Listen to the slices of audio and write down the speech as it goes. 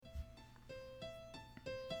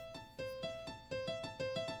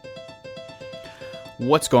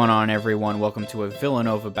What's going on, everyone? Welcome to a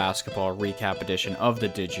Villanova basketball recap edition of the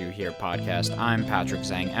Did You Hear podcast. I'm Patrick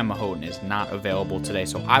Zhang. Emma Houghton is not available today,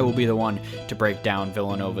 so I will be the one to break down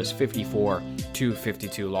Villanova's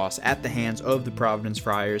 54-52 loss at the hands of the Providence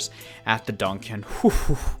Friars at the Duncan.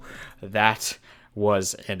 That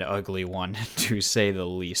was an ugly one, to say the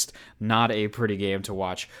least. Not a pretty game to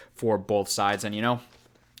watch for both sides, and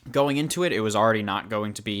going into it, it was already not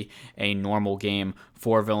going to be a normal game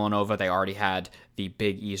for Villanova. They already had the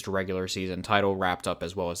Big East regular season title wrapped up,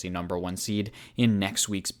 as well as the number one seed in next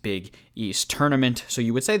week's Big East tournament. So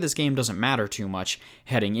you would say this game doesn't matter too much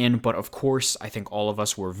heading in, but of course, I think all of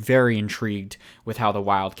us were very intrigued with how the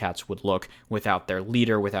Wildcats would look without their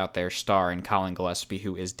leader, without their star, and Collin Gillespie,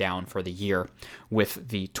 who is down for the year with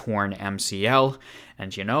the torn MCL.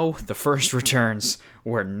 And the first returns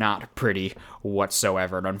were not pretty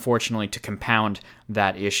whatsoever. And unfortunately, to compound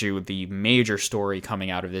that issue, the major story coming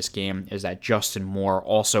out of this game is that Justin Moore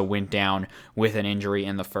also went down with an injury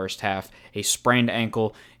in the first half. A sprained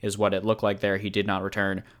ankle is what it looked like there. He did not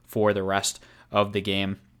return for the rest of the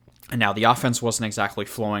game. And now the offense wasn't exactly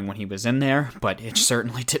flowing when he was in there, but it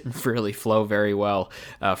certainly didn't really flow very well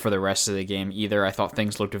for the rest of the game either. I thought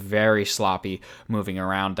things looked very sloppy moving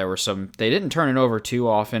around. They didn't turn it over too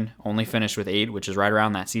often, only finished with 8, which is right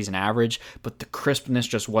around that season average, but the crispness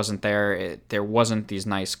just wasn't there. There wasn't these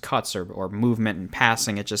nice cuts or movement and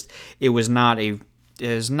passing. It was not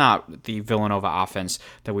the Villanova offense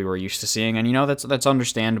that we were used to seeing. And, that's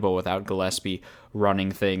understandable without Gillespie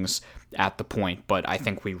running things at the point. But I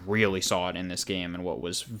think we really saw it in this game and what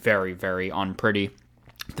was very, very unpretty.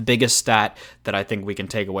 The biggest stat that I think we can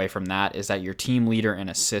take away from that is that your team leader in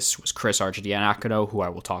assists was Chris Arcidiacono, who I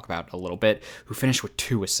will talk about in a little bit, who finished with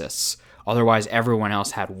 2 assists. Otherwise, everyone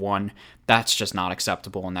else had 1. That's just not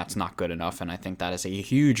acceptable, and that's not good enough, and I think that is a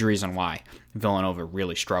huge reason why Villanova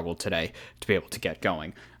really struggled today to be able to get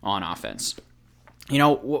going on offense.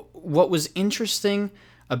 What was interesting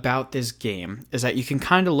about this game is that you can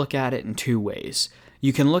kind of look at it in 2 ways.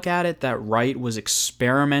 You can look at it that Wright was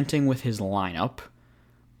experimenting with his lineup,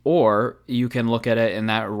 or you can look at it in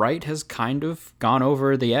that Wright has kind of gone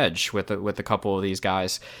over the edge with a couple of these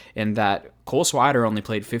guys, in that Cole Swider only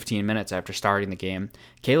played 15 minutes after starting the game.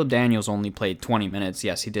 Caleb Daniels only played 20 minutes.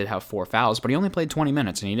 Yes, he did have 4 fouls, but he only played 20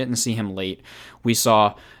 minutes, and you didn't see him late. We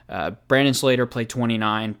saw Brandon Slater play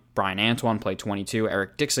 29, Brian Antoine played 22,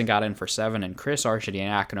 Eric Dixon got in for 7, and Chris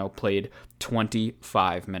Arcidiacono played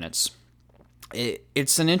 25 minutes.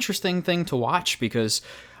 It's an interesting thing to watch because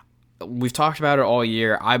we've talked about it all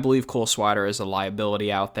year. I believe Cole Swider is a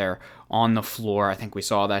liability out there on the floor. I think we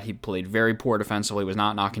saw that he played very poor defensively, was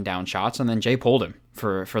not knocking down shots, and then Jay pulled him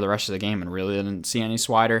for the rest of the game and really didn't see any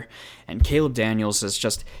Swider. And Caleb Daniels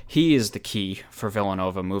he is the key for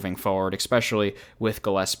Villanova moving forward, especially with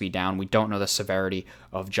Gillespie down. We don't know the severity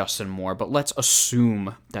of Justin Moore, but let's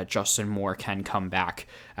assume that Justin Moore can come back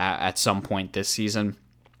at some point this season.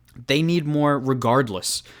 They need more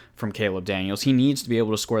regardless from Caleb Daniels. He needs to be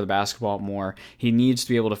able to score the basketball more. He needs to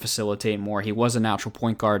be able to facilitate more. He was a natural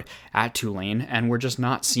point guard at Tulane, and we're just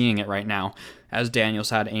not seeing it right now, as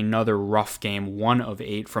Daniels had another rough game, 1 of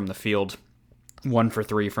 8 from the field, 1 for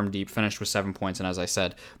 3 from deep, finished with 7 points, and as I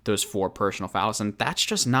said, those 4 personal fouls, and that's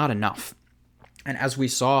just not enough. And as we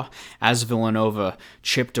saw, as Villanova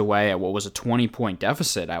chipped away at what was a 20-point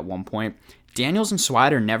deficit at one point, Daniels and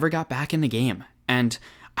Swider never got back in the game, and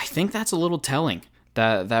I think that's a little telling.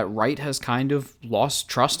 That Wright has kind of lost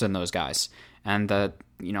trust in those guys. And that,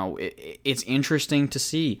 it's interesting to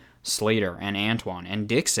see Slater and Antoine and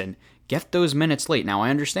Dixon get those minutes late. Now, I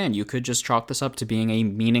understand you could just chalk this up to being a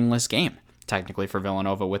meaningless game, technically, for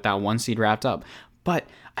Villanova with that 1 seed wrapped up. But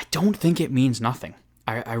I don't think it means nothing.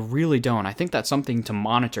 I really don't. I think that's something to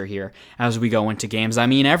monitor here as we go into games. I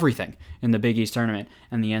mean everything in the Big East tournament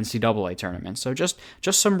and the NCAA tournament. So just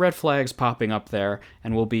some red flags popping up there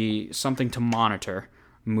and will be something to monitor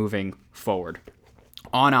moving forward.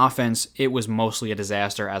 On offense, it was mostly a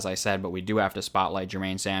disaster, as I said, but we do have to spotlight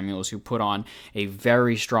Jermaine Samuels, who put on a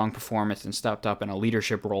very strong performance and stepped up in a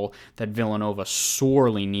leadership role that Villanova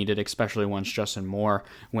sorely needed, especially once Justin Moore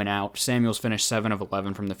went out. Samuels finished 7 of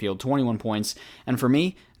 11 from the field, 21 points, and for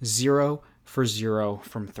me, 0 for 0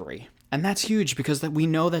 from 3. And that's huge because we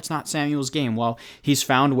know that's not Samuel's game. While he's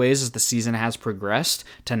found ways as the season has progressed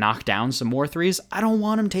to knock down some more threes, I don't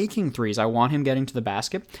want him taking threes. I want him getting to the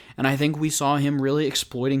basket. And I think we saw him really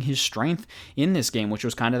exploiting his strength in this game, which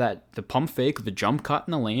was kind of the pump fake, the jump cut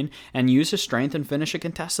in the lane, and use his strength and finish a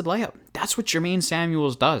contested layup. That's what Jermaine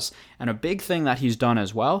Samuels does. And a big thing that he's done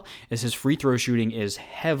as well is his free throw shooting is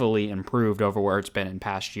heavily improved over where it's been in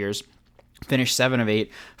past years. Finished 7 of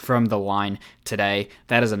 8 from the line today.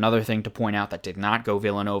 That is another thing to point out that did not go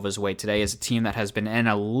Villanova's way today, is a team that has been an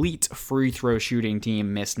elite free throw shooting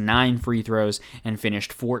team, missed 9 free throws and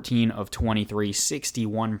finished 14 of 23,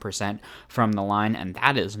 61% from the line, and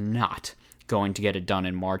that is not going to get it done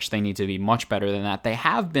in March. They need to be much better than that. They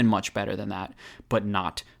have been much better than that, but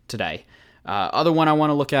not today. Other one I want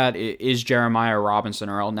to look at is Jeremiah Robinson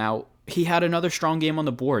Earl. Now, he had another strong game on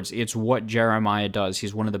the boards. It's what Jeremiah does.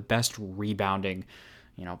 He's one of the best rebounding,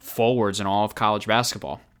 forwards in all of college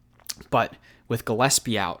basketball. But with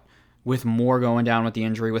Gillespie out, with Moore going down with the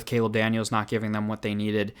injury, with Caleb Daniels not giving them what they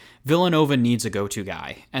needed, Villanova needs a go-to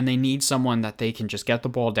guy, and they need someone that they can just get the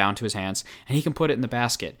ball down to his hands and he can put it in the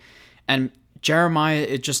basket. And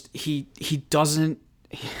Jeremiah, he doesn't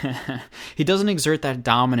he doesn't exert that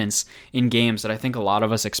dominance in games that I think a lot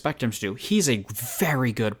of us expect him to do. He's a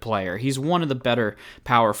very good player. He's one of the better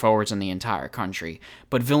power forwards in the entire country.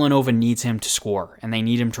 But Villanova needs him to score, and they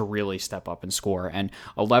need him to really step up and score. And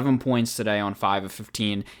 11 points today on 5 of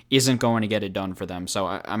 15 isn't going to get it done for them. So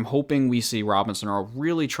I'm hoping we see Robinson Earl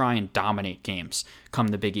really try and dominate games come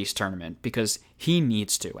the Big East tournament, because he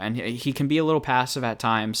needs to. And he can be a little passive at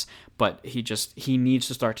times, but he needs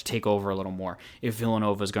to start to take over a little more if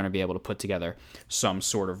Villanova is going to be able to put together some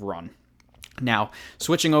sort of run. Now,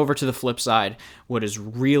 switching over to the flip side, what is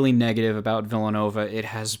really negative about Villanova,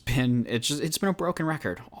 it's been a broken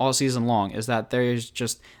record all season long, is that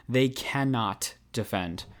they cannot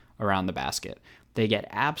defend around the basket. They get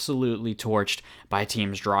absolutely torched by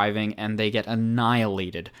teams driving, and they get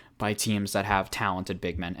annihilated by teams that have talented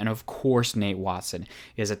big men. And of course, Nate Watson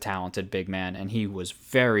is a talented big man, and he was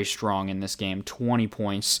very strong in this game. 20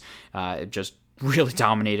 points, just really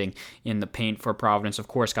dominating in the paint for Providence. Of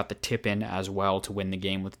course, got the tip in as well to win the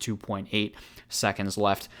game with 2.8 seconds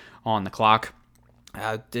left on the clock.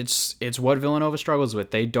 It's what Villanova struggles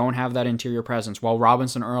with. They don't have that interior presence. While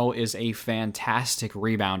Robinson Earl is a fantastic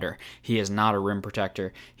rebounder, he is not a rim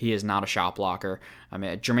protector. He is not a shot blocker.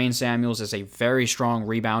 Jermaine Samuels is a very strong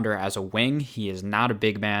rebounder as a wing. He is not a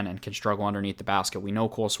big man and can struggle underneath the basket. We know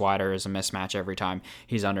Cole Swider is a mismatch every time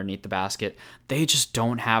he's underneath the basket. They just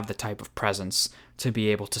don't have the type of presence to be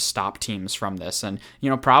able to stop teams from this. And,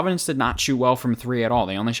 Providence did not shoot well from 3 at all.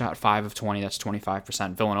 They only shot 5 of 20. That's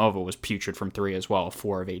 25%. Villanova was putrid from 3 as well,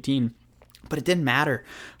 4 of 18. But it didn't matter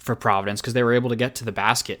for Providence because they were able to get to the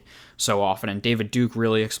basket so often. And David Duke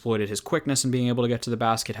really exploited his quickness in being able to get to the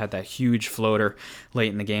basket, had that huge floater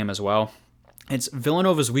late in the game as well. It's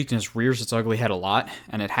Villanova's weakness rears its ugly head a lot,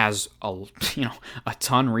 and it has a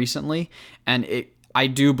ton recently. And I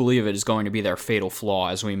do believe it is going to be their fatal flaw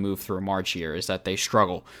as we move through March here, is that they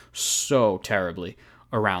struggle so terribly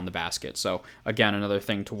around the basket. So again, another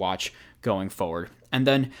thing to watch going forward. And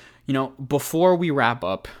then, before we wrap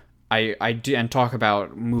up, I do, and talk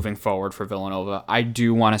about moving forward for Villanova, I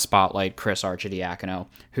do want to spotlight Chris Arcidiacono,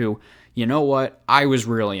 who, I was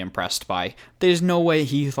really impressed by. There's no way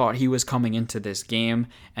he thought he was coming into this game,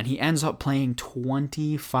 and he ends up playing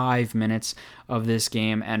 25 minutes of this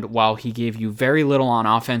game, and while he gave you very little on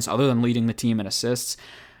offense other than leading the team in assists,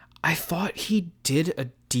 I thought he did a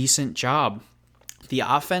decent job. The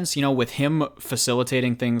offense, with him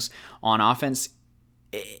facilitating things on offense,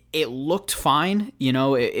 it looked fine.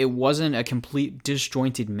 It wasn't a complete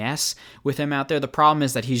disjointed mess with him out there. The problem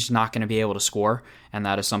is that he's not going to be able to score, and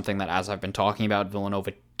that is something that, as I've been talking about,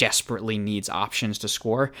 Villanova desperately needs options to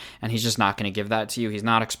score, and he's just not going to give that to you. He's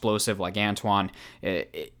not explosive like Antoine.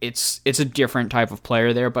 It's a different type of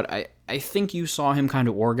player there, but I think you saw him kind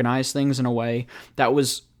of organize things in a way that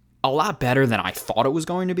was a lot better than I thought it was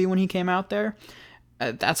going to be when he came out there.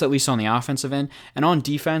 That's at least on the offensive end. And on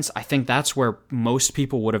defense, I think that's where most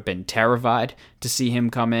people would have been terrified to see him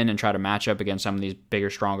come in and try to match up against some of these bigger,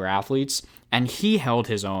 stronger athletes. And he held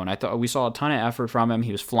his own. I thought we saw a ton of effort from him.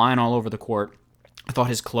 He was flying all over the court. I thought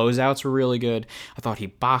his closeouts were really good. I thought he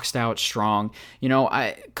boxed out strong.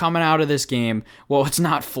 Coming out of this game, well, it's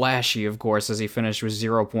not flashy, of course, as he finished with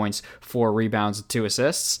 0 points, 4 rebounds, and 2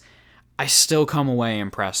 assists. I still come away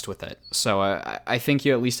impressed with it. So I think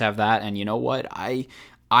you at least have that. And you know what? I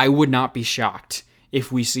would not be shocked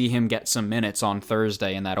if we see him get some minutes on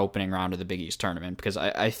Thursday in that opening round of the Big East tournament, because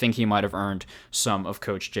I think he might have earned some of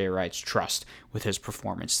Coach Jay Wright's trust with his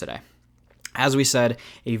performance today. As we said,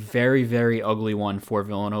 a very, very ugly one for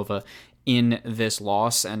Villanova in this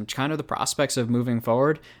loss, and kind of the prospects of moving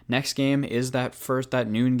forward. Next game is that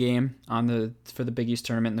noon game for the Big East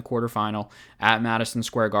tournament in the quarterfinal at Madison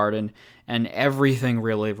Square Garden, and everything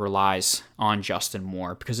really relies on Justin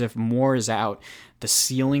Moore, because if Moore is out, the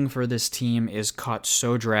ceiling for this team is cut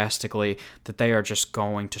so drastically that they are just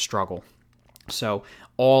going to struggle. So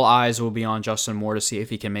all eyes will be on Justin Moore to see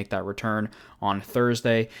if he can make that return on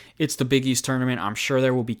Thursday. It's the Big East tournament. I'm sure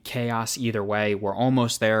there will be chaos either way. We're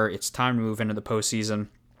almost there. It's time to move into the postseason.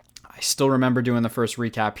 I still remember doing the first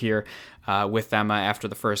recap here with them after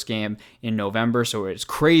the first game in November, so it's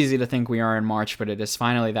crazy to think we are in March, but it is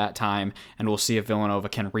finally that time, and we'll see if Villanova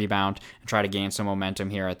can rebound and try to gain some momentum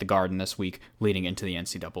here at the Garden this week leading into the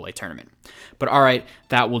NCAA tournament. But all right,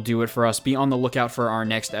 that will do it for us. Be on the lookout for our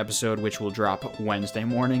next episode, which will drop Wednesday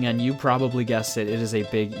morning, and you probably guessed it, it is a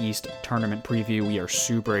Big East tournament preview. We are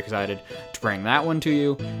super excited to bring that one to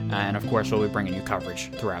you, and of course we'll be bringing you coverage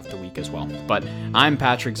throughout the week as well. But I'm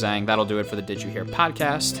Patrick Zhang. That'll do it for the Did You Hear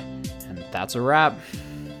podcast. And that's a wrap.